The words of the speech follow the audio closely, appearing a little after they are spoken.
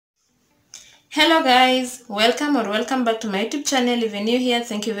Hello guys, welcome back to my YouTube channel. If you're new here,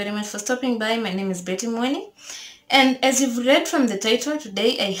 thank you very much for stopping by. My name is Betty Mweni, and as you've read from the title,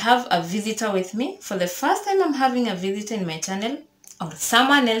 today I have a visitor with me. For the first time I'm having a visitor in my channel, or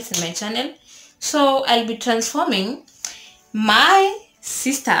someone else in my channel. So I'll be transforming my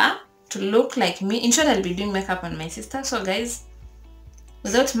sister to look like me. In short, I'll be doing makeup on my sister. So guys,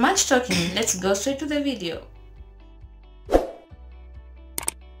 without much talking, let's go straight to the video.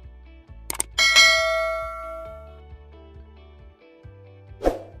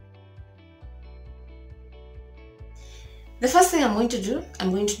 The first thing I'm going to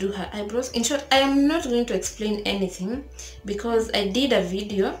do her eyebrows. In short, I am not going to explain anything because I did a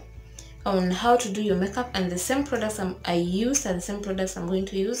video on how to do your makeup, and the same products I used are the same products I'm going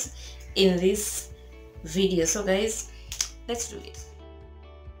to use in this video. So guys, let's do it.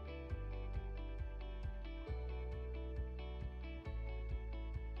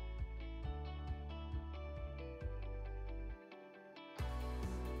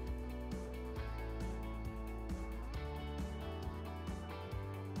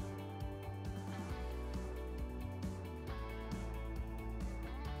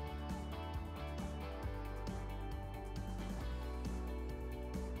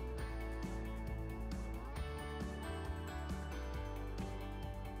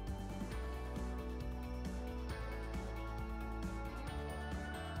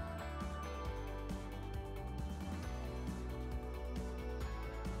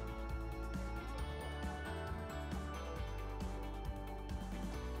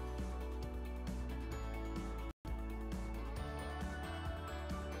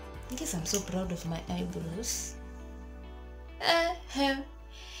 I guess I'm so proud of my eyebrows.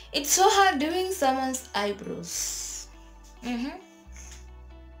 It's so hard doing someone's eyebrows.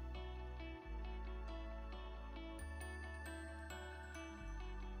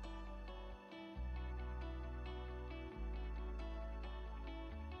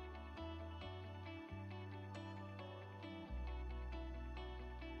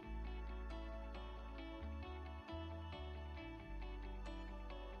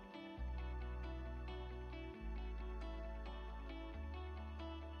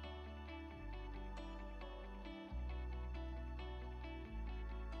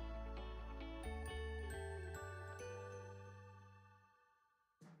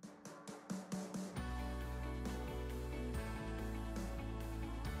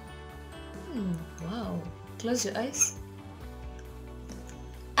 Wow. Close your eyes.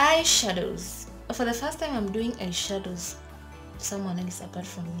 Eyeshadows. For the first time I'm doing eyeshadows someone else apart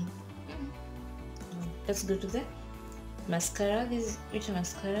from me. Let's go to the mascara. Which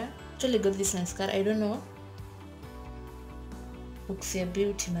mascara? Actually got this mascara. I don't know. Uxia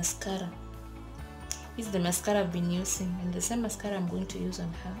Beauty mascara. This is the mascara I've been using, and the same mascara I'm going to use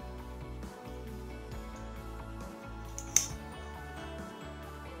on her.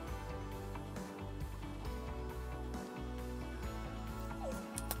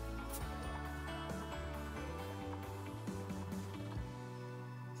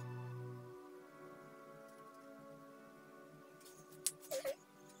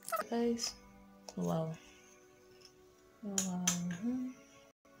 Guys, wow.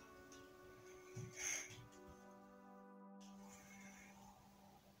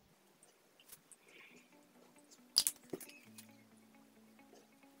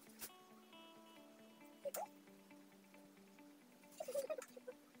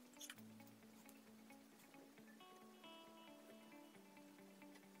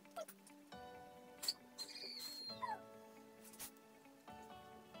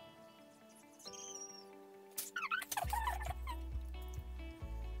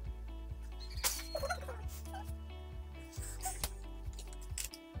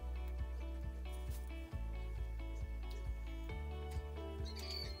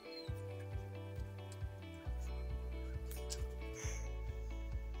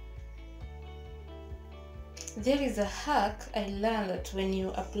 There is a hack I learned that when you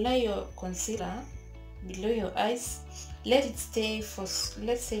apply your concealer below your eyes, let it stay for,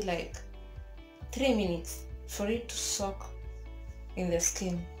 let's say, like 3 minutes for it to soak in the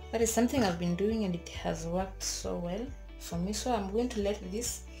skin. That is something I've been doing, and it has worked so well for me. So I'm going to let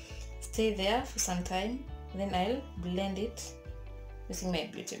this stay there for some time, then I'll blend it using my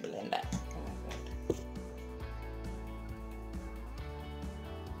beauty blender.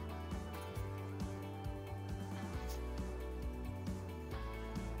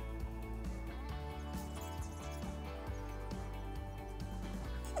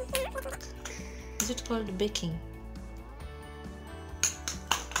 Is it called baking?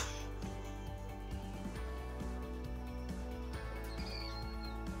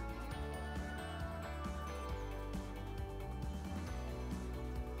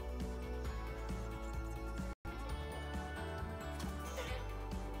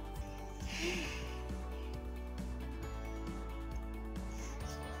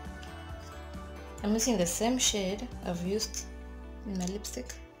 I'm using the same shade I've used in my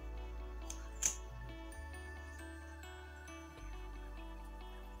lipstick.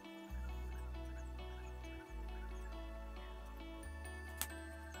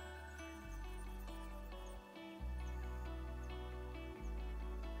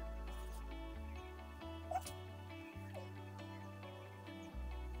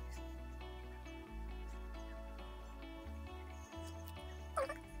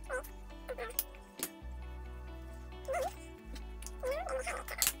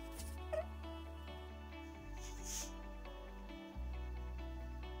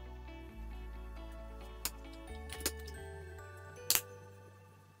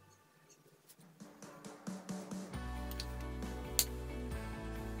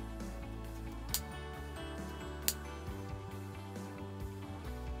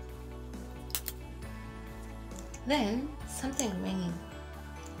 Then something remaining,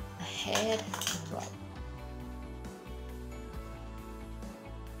 a hair drop.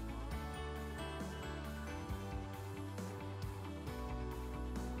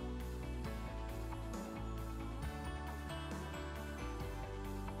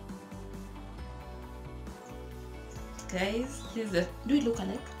 Guys, this is the, do we look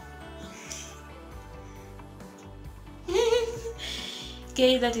alike?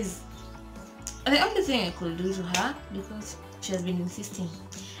 Okay, that is the only thing I could do to her because she has been insisting.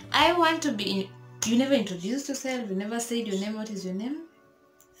 I want to be, you never introduced yourself, you never said your name. What is your name?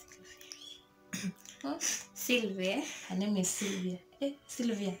 Huh? Sylvia. Her name is Sylvia. Hey,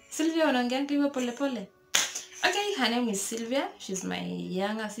 Sylvia. Sylvia unaongea hivyo pole pole. Okay, her name is Sylvia. She's my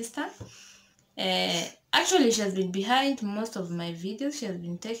younger sister. Actually, she has been behind most of my videos. She has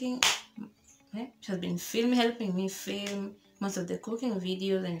been she has been helping me film most of the cooking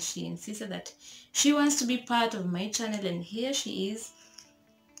videos, and she insisted that she wants to be part of my channel, and here she is.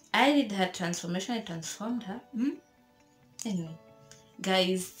 I did her transformation. I transformed her. Anyway,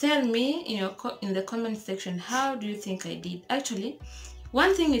 guys, tell me in the comment section, how do you think I did? Actually,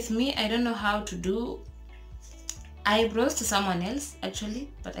 one thing with me, I don't know how to do eyebrows to someone else actually,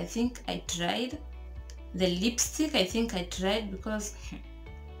 but I think I tried. The lipstick, I think I tried, because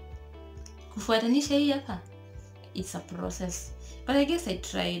kufuatanisha hii hapa, it's a process, but I guess I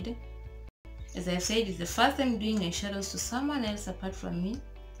tried. As I said, it's the first time doing eyeshadows to someone else apart from me,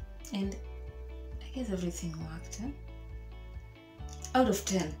 and I guess everything worked. Out of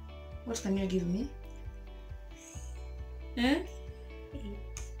 10, what can you give me? 8.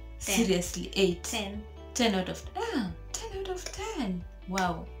 Seriously, 8. 10. 10 out of 10 out of 10.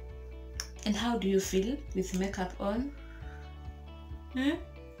 Wow. And how do you feel with makeup on?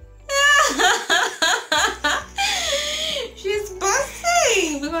 She's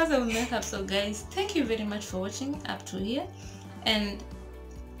busting because of makeup. So guys, thank you very much for watching up to here. And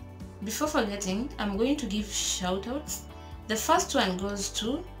before forgetting, I'm going to give shout outs. The first one goes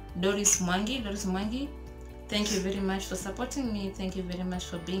to Doris Mwangi. Doris Mwangi, thank you very much for supporting me. Thank you very much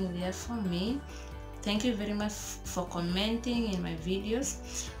for being there for me. Thank you very much for commenting in my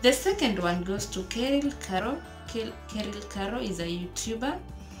videos. The second one goes to Keril Caro. Keril Caro is a YouTuber,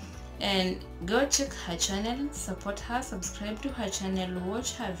 and go check her channel, support her, subscribe to her channel,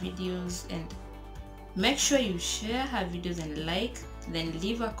 watch her videos, and make sure you share her videos and like, then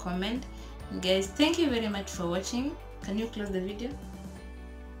leave a comment. Guys, thank you very much for watching. Can you close the video?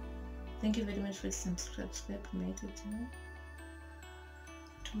 Thank you very much for subscribe to my YouTube channel.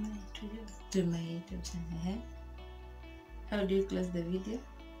 To my YouTube channel. How do you close the video?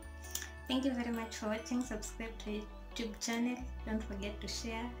 Thank you very much for watching. Subscribe to YouTube channel. Don't forget to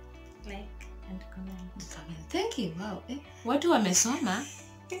share, like, and comment. Thank you. Wow. Watu wamesoma.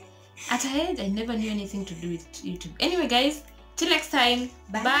 At her age, I never knew anything to do with YouTube. Anyway, guys, till next time.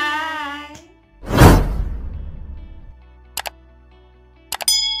 Bye. Bye.